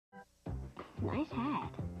Nice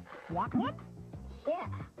hat. What? Yeah.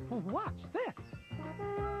 What's this?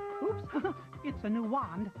 Oops, it's a new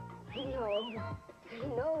wand.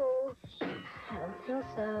 No. I don't think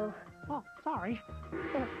so. Oh, sorry.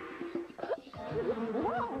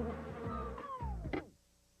 Whoa!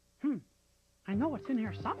 I know it's in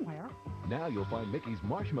here somewhere. Now you'll find Mickey's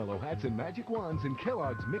marshmallow hats and magic wands in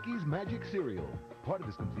Kellogg's Mickey's Magic Cereal. Part of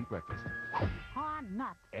his complete breakfast. Ah,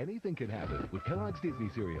 nuts. Anything can happen with Kellogg's Disney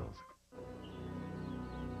cereals.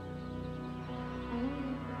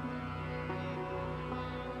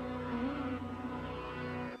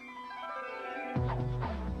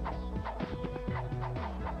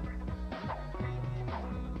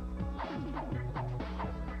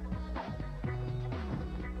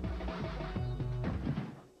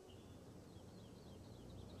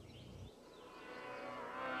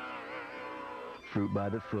 Fruit by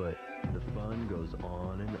the foot. The fun goes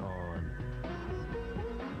on and on.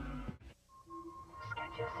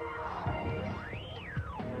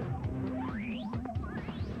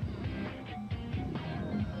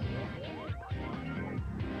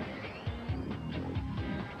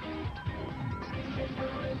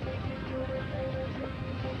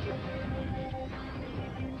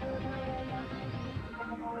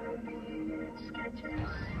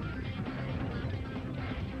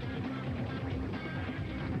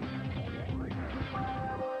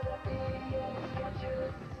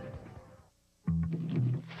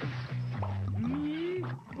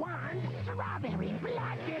 Strawberry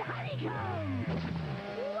blasted honeycomb!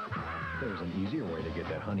 There's an easier way to get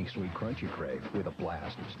that honey sweet crunch you crave with a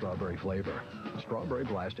blast of strawberry flavor. Strawberry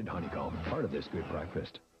blasted honeycomb, part of this good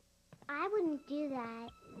breakfast. I wouldn't do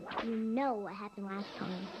that. You know what happened last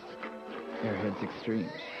time. Airhead's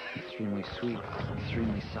Extremes. Extremely sweet,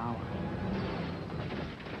 extremely sour.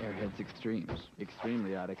 Airhead's Extremes.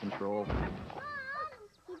 Extremely out of control. Mom!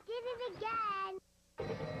 He did it again!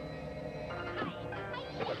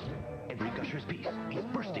 Every Gushers piece is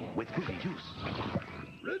bursting with fruity juice.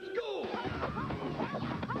 Let's go!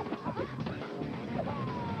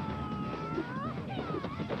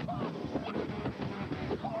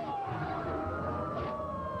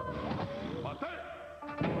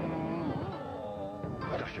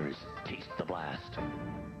 Gushers, taste the blast.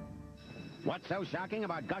 What's so shocking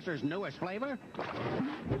about Gushers' newest flavor?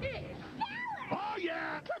 Oh,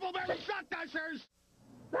 yeah! Triple berry shot Gushers!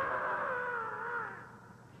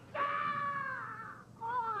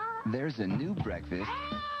 There's a new breakfast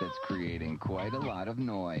that's creating quite a lot of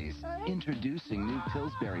noise. Introducing new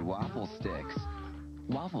Pillsbury Waffle Sticks.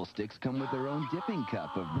 Waffle Sticks come with their own dipping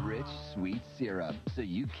cup of rich, sweet syrup, so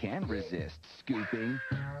you can't resist scooping,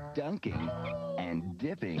 dunking, and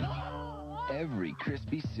dipping every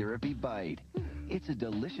crispy, syrupy bite. It's a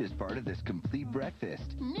delicious part of this complete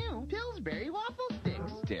breakfast. New Pillsbury Waffle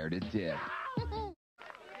Sticks. Dare to dip.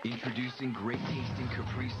 Introducing great-tasting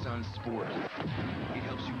Capri-Sun Sport. It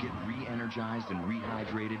helps you get re-energized and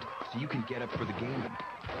rehydrated so you can get up for the game.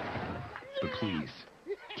 But please,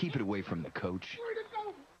 keep it away from the coach.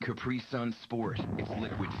 Capri-Sun Sport. It's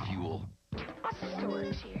liquid fuel. What's the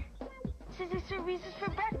storage here? It says they serve Reeses for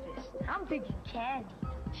breakfast. I'm thinking candy.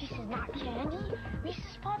 She says not candy.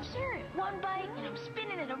 Reeses Pop cereal. One bite and I'm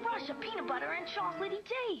spinning in a rush of peanut butter and chocolatey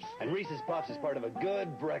taste. And Reese's Puffs is part of a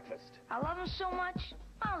good breakfast. I love them so much,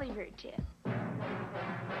 I'll leave her a tip.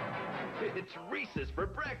 It's Reese's for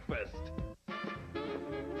breakfast.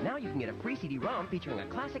 Now you can get a free CD-ROM featuring a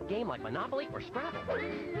classic game like Monopoly or Scrabble.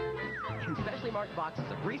 And specially marked boxes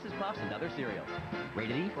of Reese's Puffs and other cereals.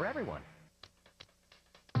 Rated E for everyone.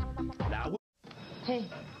 Now. Hey,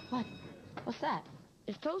 what? What's that?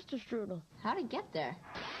 It's toaster strudel. How'd it get there?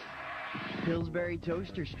 Pillsbury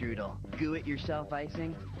toaster strudel. Do-it-yourself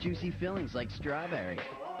icing, juicy fillings like strawberry,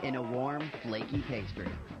 in a warm, flaky pastry.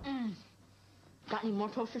 Got any more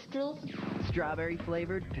toaster strudels?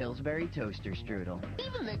 Strawberry-flavored Pillsbury toaster strudel.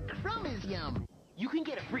 Even the crumb is yum. You can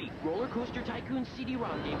get a free Roller Coaster Tycoon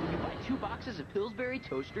CD-ROM game when you buy 2 boxes of Pillsbury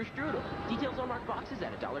toaster strudel. Details on marked boxes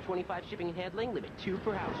at $1.25 shipping and handling. Limit 2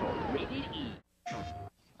 per household. Rated E.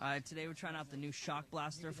 Today we're trying out the new shock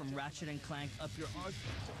blaster from Ratchet and Clank. Up your arse.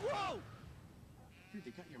 Whoa! Dude,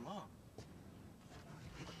 they got your mom.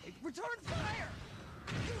 Hey, return fire!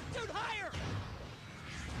 Dude, higher!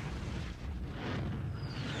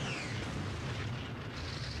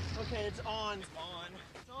 Okay, it's on. It's on.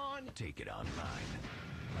 It's on. Take it online.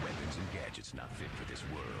 Weapons and gadgets not fit for this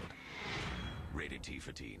world. Rated T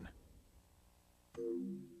for teen.